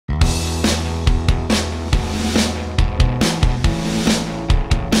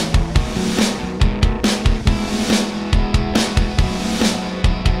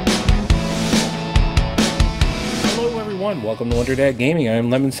and welcome to Wonder Dad Gaming. I'm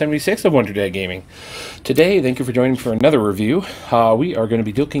Lemon76 of Wonder Dad Gaming. Today, thank you for joining for another review. We are going to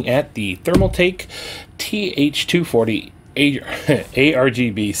be looking at the Thermaltake TH240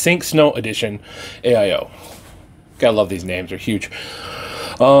 ARGB Sync Snow Edition AIO. Gotta love these names, they're huge.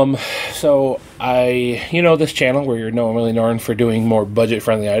 So this channel where you're normally known for doing more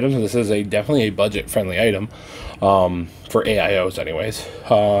budget-friendly items, this is definitely a budget-friendly item. For AIOs anyways.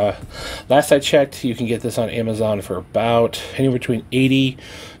 Last I checked, you can get this on Amazon for about anywhere between $80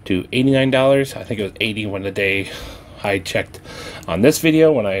 to $89. I think it was 80 when the day I checked on this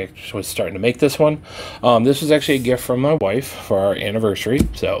video when I was starting to make this one. This was actually a gift from my wife for our anniversary,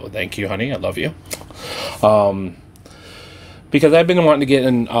 so thank you, honey, I love you. Because I've been wanting to get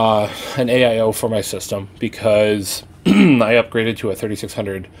an AIO for my system because I upgraded to a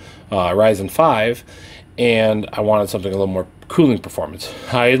 3600 Ryzen 5, and I wanted something a little more cooling performance.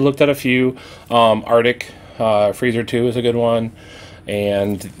 I looked at a few. Arctic Freezer 2 is a good one,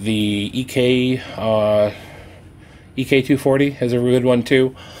 and the EK240 is a good one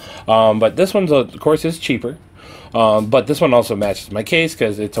too. But this one's, of course, is cheaper. But this one also matches my case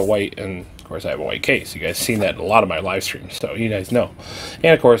because it's a white, and of course I have a white case. You guys seen that in a lot of my live streams, so you guys know.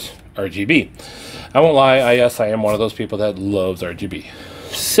 And of course, RGB. I won't lie, yes, I am one of those people that loves RGB.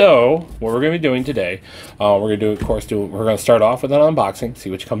 So, what we're going to be doing today, we're going to start off with an unboxing, see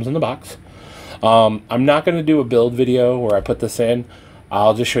what comes in the box. I'm not going to do a build video where I put this in.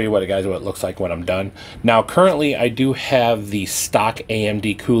 I'll just show you what it looks like when I'm done. Now, currently, I do have the stock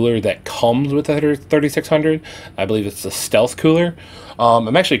AMD cooler that comes with the 3600. I believe it's the Stealth cooler.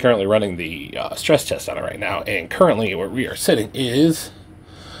 I'm actually currently running the stress test on it right now, and currently where we are sitting is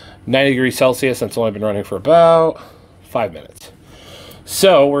 90 degrees Celsius, and it's only been running for about 5 minutes.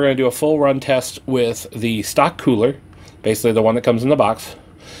 So we're going to do a full run test with the stock cooler, basically the one that comes in the box,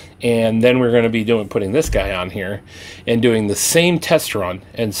 and then we're going to be putting this guy on here and doing the same test run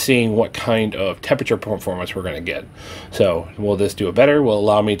and seeing what kind of temperature performance we're going to get. So will this do it better? Will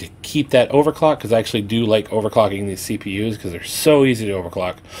allow me to keep that overclock, because I actually do like overclocking these CPUs because they're so easy to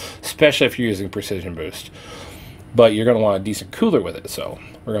overclock, especially if you're using Precision Boost. But you're going to want a decent cooler with it, so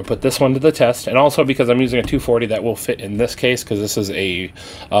we're going to put this one to the test. And also because I'm using a 240 that will fit in this case, because this is a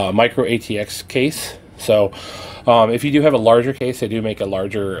micro ATX case. So if you do have a larger case, they do make a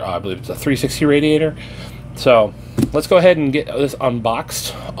larger, I believe it's a 360 radiator. So let's go ahead and get this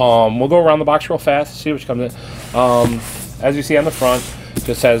unboxed. We'll go around the box real fast, see what comes in. As you see on the front, it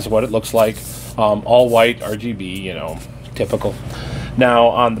just says what it looks like. All white, RGB, you know, typical. Now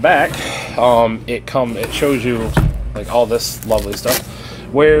on the back, it shows you like all this lovely stuff,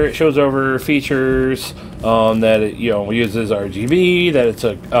 where it shows over features, that it uses RGB, that it's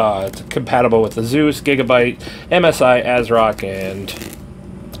compatible with the Zeus, Gigabyte, MSI, ASRock, and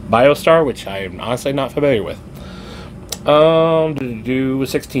BioStar, which I am honestly not familiar with.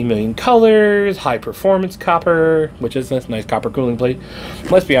 16 million colors, high performance copper, which is this nice copper cooling plate.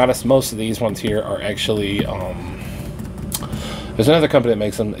 Let's be honest, most of these ones here are actually there's another company that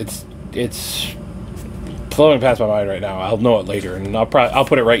makes them. It's flowing past my mind right now. I'll know it later, and I'll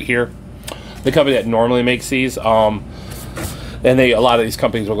put it right here. The company that normally makes these, and a lot of these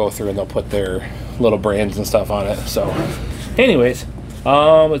companies will go through and they'll put their little brands and stuff on it. So, anyways,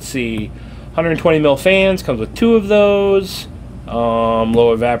 let's see. 120 mil fans, comes with 2 of those.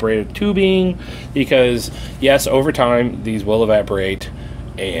 Low evaporated tubing, because yes, over time these will evaporate,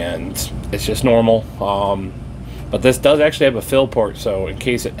 and it's just normal. But this does actually have a fill port, so in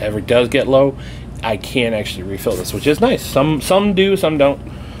case it ever does get low, I can actually refill this, which is nice. Some do, some don't.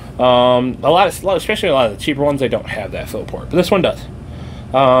 Especially a lot of the cheaper ones, they don't have that fill port, but this one does.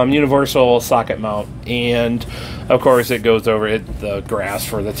 Universal socket mount, and of course it goes over the graphs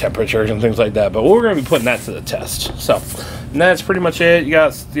for the temperatures and things like that. But we're going to be putting that to the test. So, and that's pretty much it. You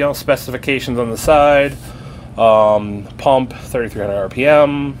got specifications on the side. Pump 3,300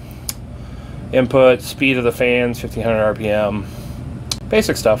 RPM. Input, speed of the fans, 1,500 RPM.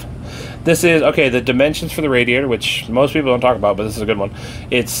 Basic stuff. This is, okay, the dimensions for the radiator, which most people don't talk about, but this is a good one.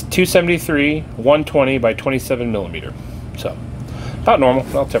 It's 273, 120 by 27 millimeter. So, about normal,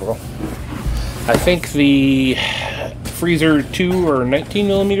 about typical. I think the Freezer 2 are 19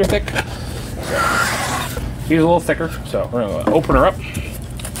 millimeter thick. He's a little thicker, so we're going to open her up.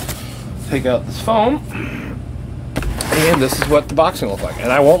 Take out this foam. And this is what the boxing looks like.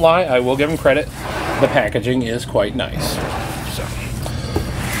 And I won't lie, I will give them credit. The packaging is quite nice. So,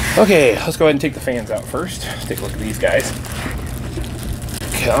 okay, let's go ahead and take the fans out first. Let's take a look at these guys.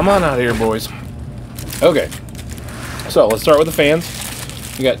 Come on out of here, boys. Okay, so let's start with the fans.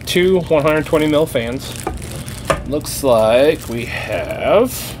 We got 2 120 mil fans. Looks like we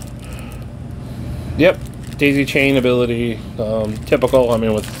have, yep, daisy chain ability, typical, I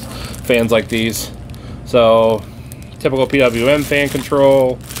mean, with fans like these. So, typical PWM fan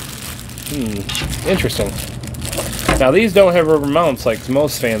control. Interesting. Now, these don't have rubber mounts like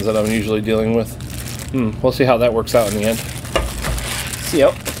most fans that I'm usually dealing with. We'll see how that works out in the end. See,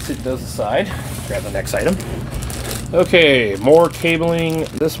 let's sit those aside. Grab the next item. Okay, more cabling.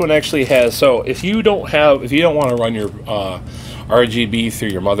 This one actually has, so if you don't want to run your RGB through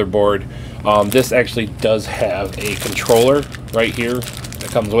your motherboard, this actually does have a controller right here that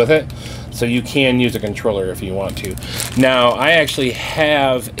comes with it. So you can use a controller if you want to. Now, I actually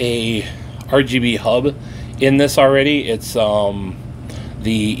have a RGB hub in this already. It's the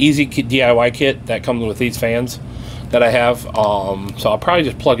Easy DIY kit that comes with these fans that I have. So I'll probably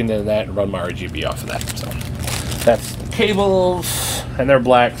just plug into that and run my RGB off of that. So that's the cables, and they're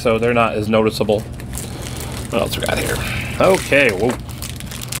black, so they're not as noticeable. What else we got here? Okay, whoa.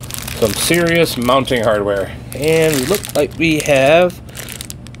 Some serious mounting hardware. And we look like we have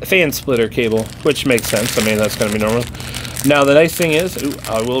a fan splitter cable, which makes sense. I mean, that's going to be normal. Now, the nice thing is,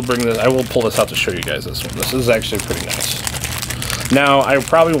 I will pull this out to show you guys this one. This is actually pretty nice. Now, I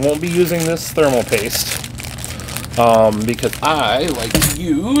probably won't be using this thermal paste because I like to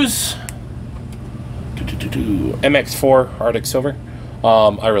use MX4 Arctic Silver.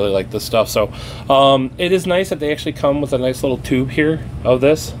 I really like this stuff. So it is nice that they actually come with a nice little tube here of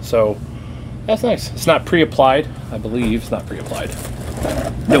this. So that's nice. It's not pre-applied. I believe it's not pre-applied.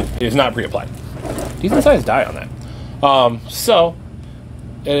 No, it's not pre-applied. Decent sized die on that. So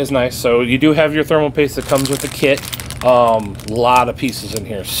it is nice. So you do have your thermal paste that comes with the kit. A lot of pieces in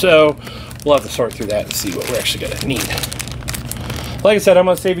here. So we'll have to sort through that and see what we're actually going to need. Like I said, I'm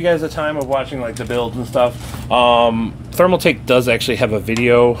going to save you guys the time of watching like the builds and stuff. Thermaltake does actually have a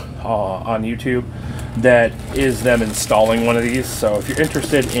video on YouTube that is them installing one of these. So if you're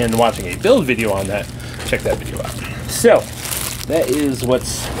interested in watching a build video on that, check that video out. So that is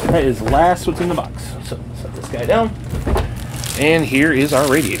what's in the box. So set this guy down. And here is our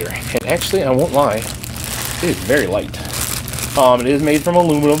radiator. And actually, I won't lie, it is very light. It is made from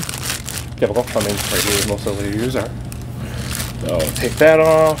aluminum. Typical. I mean, radiators, most of the radiators are. So take that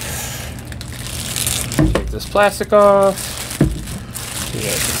off. Take this plastic off. So you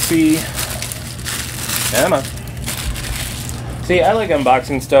guys can see. Come on. See, I like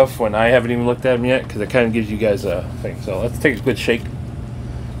unboxing stuff when I haven't even looked at them yet because it kind of gives you guys a thing. So let's take a good shake.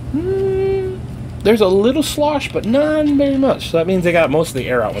 There's a little slosh, but not very much. So that means they got most of the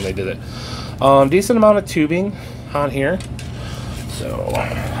air out when they did it. Decent amount of tubing on here. So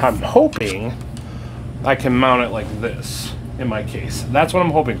I'm hoping I can mount it like this in my case. That's what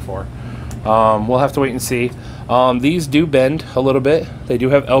I'm hoping for. We'll have to wait and see. These do bend a little bit. They do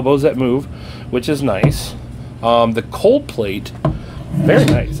have elbows that move, which is nice. The cold plate, very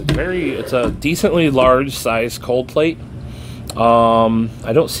nice. It's a decently large size cold plate.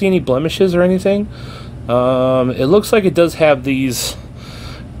 I don't see any blemishes or anything. It looks like it does have these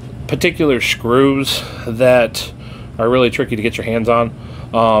particular screws that are really tricky to get your hands on.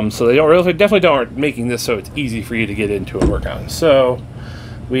 So they definitely aren't making this so it's easy for you to get into and work on. So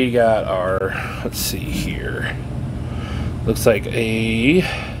we got our, let's see here. Looks like a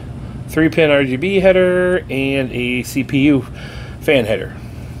 3-pin RGB header and a CPU fan header,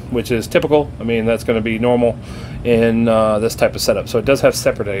 which is typical. I mean, that's going to be normal in this type of setup. So it does have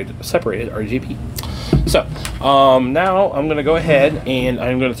separated RGB. So now I'm going to go ahead and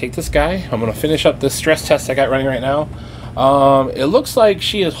I'm going to take this guy. I'm going to finish up this stress test I got running right now. It looks like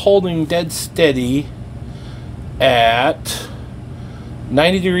she is holding dead steady at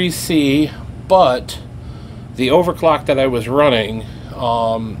 90 degrees C, but the overclock that I was running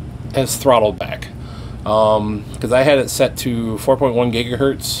has throttled back because I had it set to 4.1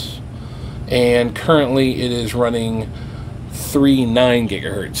 gigahertz and currently it is running 3.9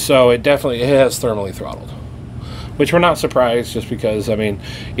 gigahertz, so it has thermally throttled, which we're not surprised just because, I mean,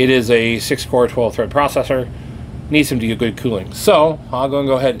 it is a 6-core 12-thread processor, needs some good cooling. So I'll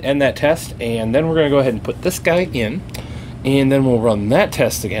go ahead and end that test, and then we're going to go ahead and put this guy in, and then we'll run that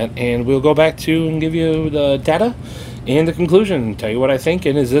test again, and we'll go back to and give you the data and the conclusion, tell you what I think,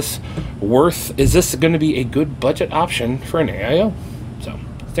 and is this going to be a good budget option for an AIO? So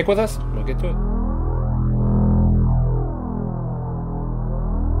stick with us, we'll get to it.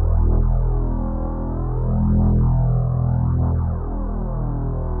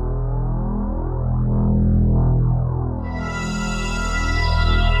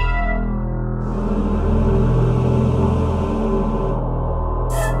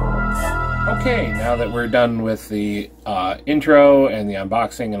 Okay, now that we're done with the intro and the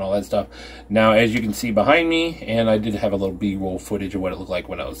unboxing and all that stuff, now as you can see behind me, and I did have a little B-roll footage of what it looked like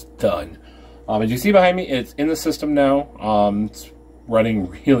when I was done, As you see behind me, it's in the system now. It's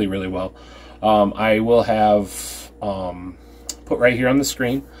running really, really well. I will have put right here on the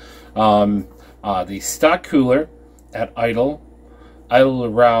screen the stock cooler at idle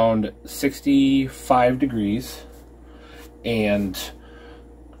around 65 degrees, and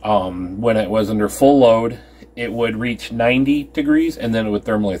when it was under full load, it would reach 90 degrees, and then it would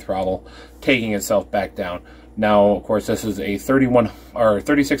thermally throttle, taking itself back down. Now, of course, this is a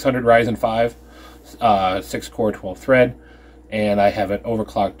 3600 Ryzen 5, 6-core, 12-thread, and I have it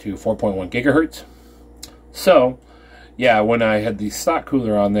overclocked to 4.1 gigahertz. So, yeah, when I had the stock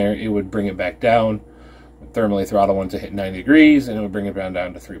cooler on there, it would bring it back down, thermally throttle once it hit 90 degrees, and it would bring it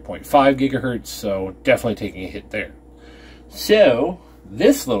down to 3.5 gigahertz, so definitely taking a hit there. So,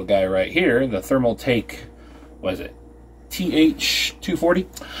 this little guy right here, the Thermaltake, what is it,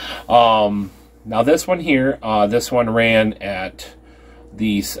 TH240? Now this one here, this one ran at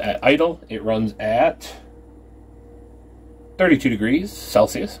idle. It runs at 32 degrees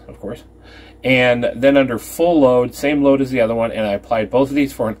Celsius, of course. And then under full load, same load as the other one, and I applied both of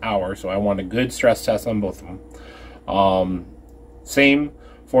these for an hour, so I want a good stress test on both of them. Same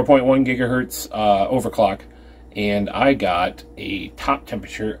 4.1 gigahertz overclock, and I got a top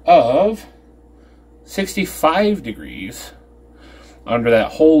temperature of 65 degrees under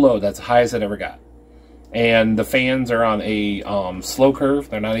that whole load. That's the highest it ever got. And the fans are on a slow curve.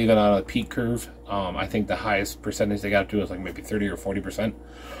 They're not even on a peak curve. I think the highest percentage they got to is like maybe 30 or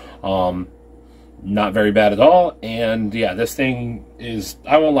 40%. Not very bad at all. And yeah, this thing is,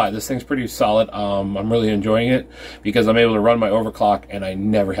 I won't lie, this thing's pretty solid. I'm really enjoying it because I'm able to run my overclock and I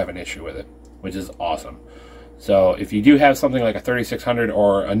never have an issue with it, which is awesome. So if you do have something like a 3600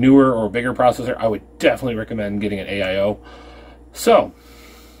 or a newer or bigger processor, I would definitely recommend getting an AIO. So,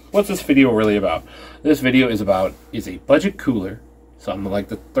 what's this video really about? This video is a budget cooler, something like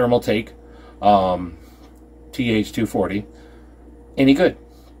the Thermaltake TH240, any good?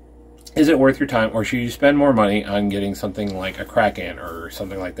 Is it worth your time, or should you spend more money on getting something like a Kraken or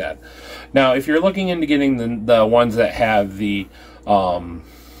something like that? Now, if you're looking into getting the ones that have the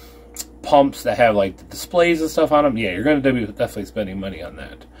pumps that have like the displays and stuff on them, yeah, you're going to be definitely spending money on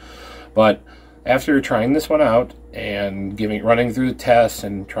that. But after trying this one out and running through the tests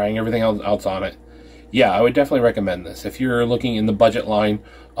and trying everything else on it, yeah, I would definitely recommend this. If you're looking in the budget line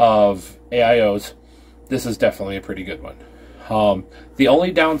of AIOs, this is definitely a pretty good one. The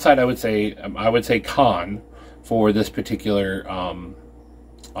only downside I would say con for this particular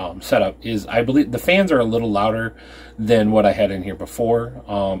setup is I believe the fans are a little louder than what I had in here before.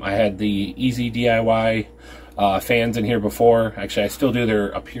 I had the Easy DIY fans in here before. Actually, I still do.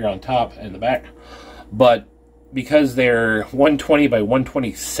 They're up here on top and the back. But because they're 120 by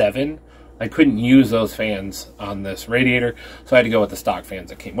 127, I couldn't use those fans on this Radiator, so I had to go with the stock fans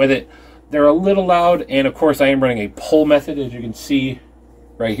that came with it. They're a little loud, and of course I am running a pull method, as you can see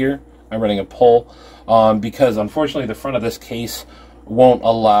right here. I'm running a pull because unfortunately the front of this case won't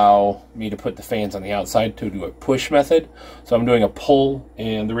allow me to put the fans on the outside to do a push method. So I'm doing a pull,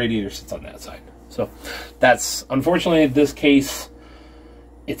 and the radiator sits on that side. So that's, unfortunately, this case,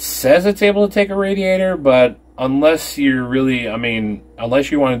 it says it's able to take a radiator, but unless you're really,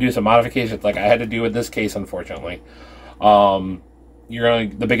 unless you want to do some modifications like I had to do with this case, unfortunately, the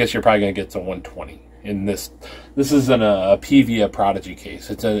biggest you're probably going to get is a 120. In this isn't a PVIA Prodigy case.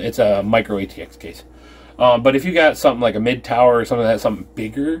 It's a micro ATX case. But if you got something like a mid tower or something that's something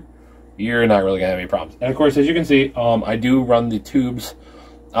bigger, you're not really gonna have any problems. And of course, as you can see, I do run the tubes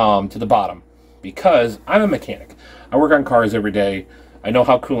to the bottom because I'm a mechanic. I work on cars every day. I know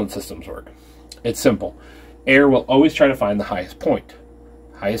how coolant systems work. It's simple. Air will always try to find the highest point.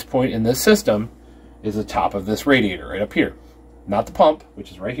 Highest point in this system is the top of this radiator right up here. Not the pump,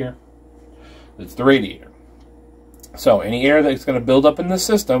 which is right here. It's the radiator. So any air that's going to build up in the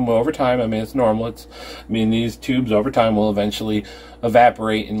system over time, it's normal. These tubes over time will eventually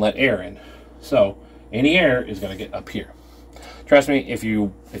evaporate and let air in. So any air is going to get up here. Trust me, if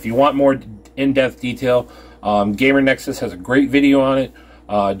you want more in-depth detail, Gamer Nexus has a great video on it.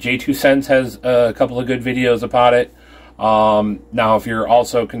 J2 Sense has a couple of good videos about it. Now, if you're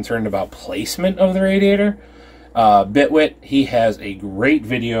also concerned about placement of the radiator, Bitwit, he has a great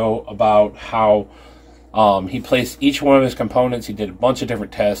video about how he placed each one of his components. He did a bunch of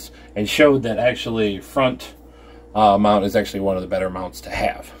different tests and showed that actually front mount is actually one of the better mounts to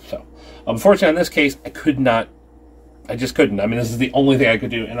have. So, unfortunately, in this case, I just couldn't. This is the only thing I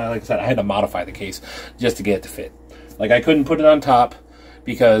could do, and like I said, I had to modify the case just to get it to fit. Like, I couldn't put it on top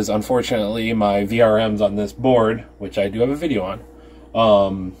because, unfortunately, my VRMs on this board, which I do have a video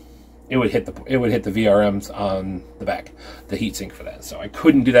on, it would hit the VRMs on the back, the heatsink for that. So I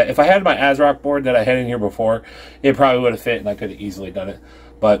couldn't do that. If I had my ASRock board that I had in here before, it probably would have fit and I could have easily done it.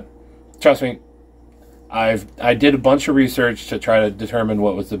 But trust me, I did a bunch of research to try to determine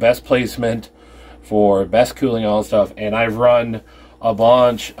what was the best placement for best cooling, all that stuff, and I've run a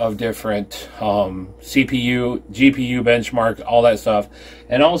bunch of different CPU, GPU benchmarks, all that stuff.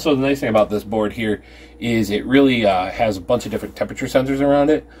 And also the nice thing about this board here is it really has a bunch of different temperature sensors around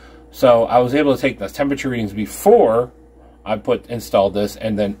it. So I was able to take the temperature readings before I installed this,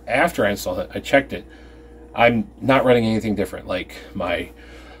 and then after I installed it, I checked it. I'm not running anything different. Like, my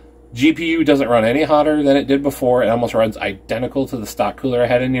GPU doesn't run any hotter than it did before. It almost runs identical to the stock cooler I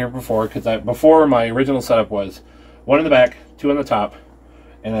had in here before, because before my original setup was 1 in the back, 2 on the top,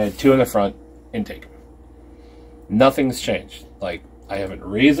 and I had 2 in the front intake. Nothing's changed. Like, I haven't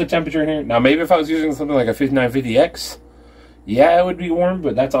raised the temperature in here. Now, maybe if I was using something like a 5950X, yeah, it would be warm,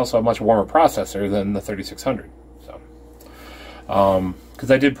 but that's also a much warmer processor than the 3600. So,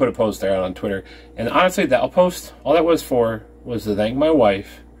 because I did put a post there on Twitter, and honestly, that post, all that was for was to thank my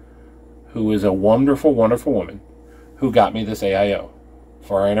wife, who is a wonderful, wonderful woman, who got me this AIO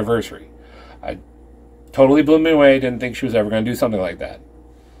for our anniversary. I totally blew me away. Didn't think she was ever going to do something like that.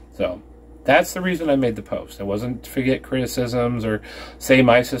 So that's the reason I made the post. It wasn't to get criticisms or say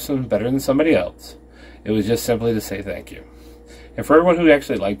my system's better than somebody else. It was just simply to say thank you. And for everyone who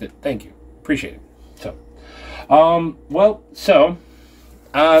actually liked it, thank you. Appreciate it. So,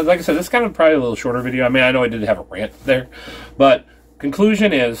 like I said, this is kind of probably a little shorter video. I mean, I know I did have a rant there, but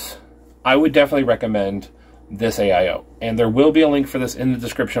conclusion is, I would definitely recommend this AIO. And there will be a link for this in the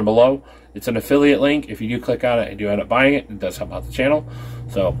description below. It's an affiliate link. If you do click on it and do end up buying it, it does help out the channel.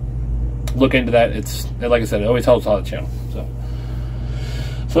 So look into that. It's, like I said, it always helps out the channel.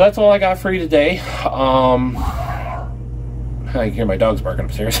 So that's all I got for you today. I can hear my dogs barking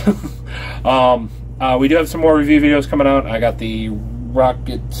upstairs. We do have some more review videos coming out. I got the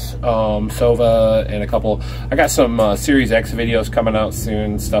Rocket Sova and a couple. I got some Series X videos coming out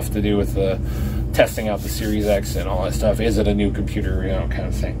soon. Stuff to do with the testing out the Series X and all that stuff. Is it a new computer, you know, kind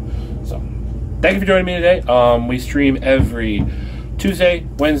of thing. So thank you for joining me today. We stream every Tuesday,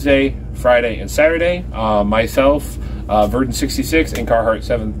 Wednesday, Friday, and Saturday. Myself, Verdant66, and Carhartt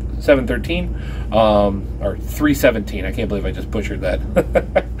 713, or 317. I can't believe I just butchered that.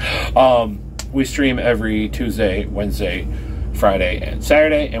 We stream every Tuesday, Wednesday, Friday, and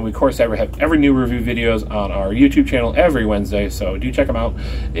Saturday, and we of course have every new review videos on our YouTube channel every Wednesday, so do check them out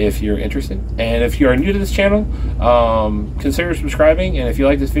if you're interested. And if you are new to this channel, consider subscribing, and if you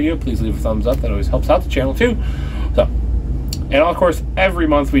like this video, please leave a thumbs up. That always helps out the channel too. So, and of course, every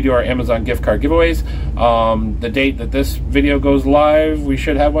month we do our Amazon gift card giveaways. The date that this video goes live, we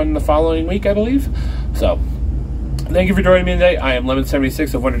should have one the following week, I believe. So, thank you for joining me today. I am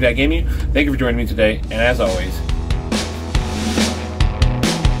Lemon76 of Wonder Dad Gaming. Thank you for joining me today, and as always,